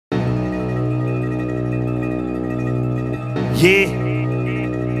Yeah,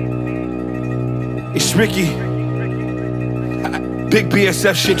 it's Ricky. Big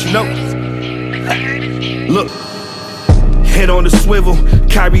BSF shit, you know. Look, head on the swivel,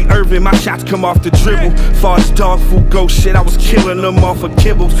 Kyrie Irving, my shots come off the dribble. Far as dog food go, shit, I was killing them off of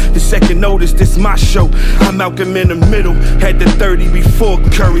kibbles. The second notice, this my show. I'm Malcolm in the middle, had the 30 before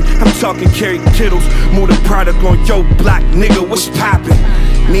Curry. I'm talking Kerry Kittles, move the product on yo block, nigga, what's poppin'?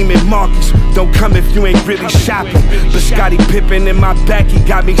 Neiman Marcus, don't come if you ain't really shopping. But Scottie Pippen in my back, he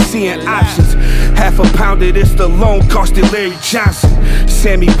got me seeing options. Half a pound of this alone costed Larry Johnson.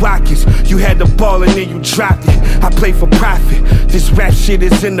 Sammy Watkins, you had the ball and then you dropped it. I play for profit, this rap shit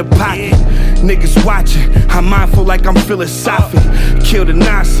is in the pocket. Niggas watching, I'm mindful like I'm philosophic. Kill the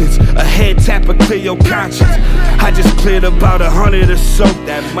nonsense, a head tapper, clear your conscience. I just cleared about 100 or so.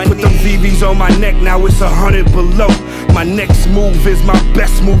 Put them VVs on my neck, now it's 100 below. My next move is my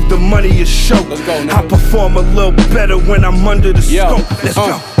best move, the money is show. I perform a little better when I'm under the scope. Let's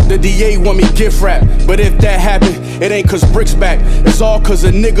go. The DA want me gift wrap, but if that happen, it ain't cause bricks back. It's all cause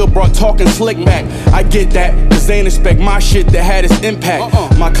a nigga brought talking slick back. I get that, cause they ain't expect my shit to have its impact.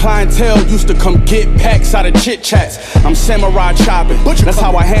 My clientele used to come get packs out of chit chats. I'm samurai chopping, that's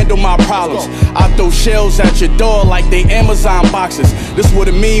how I handle my problems. I throw shells at your door like they Amazon boxes. This what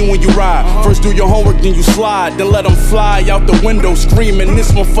it mean when you ride. First do your homework, then you slide. Then let them fly out the window screaming,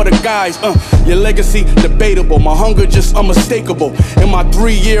 this one for the guys. Your legacy debatable, my hunger just unmistakable. In my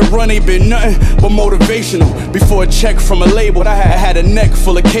 3-year run ain't been nothing but motivational. Before a check from a label, I had a neck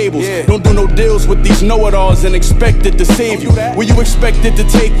full of cables. Don't do no deals with these know-it-alls and expect it to save you. Where you expect it to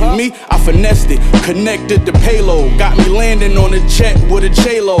take you? Me, I finessed it, connected the payload. Got me landing on a jet with a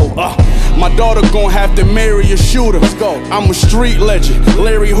J-Lo. My daughter gon' have to marry a shooter. Let's go. I'm a street legend,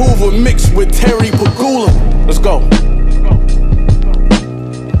 Larry Hoover mixed with Terry Pagula. Let's go.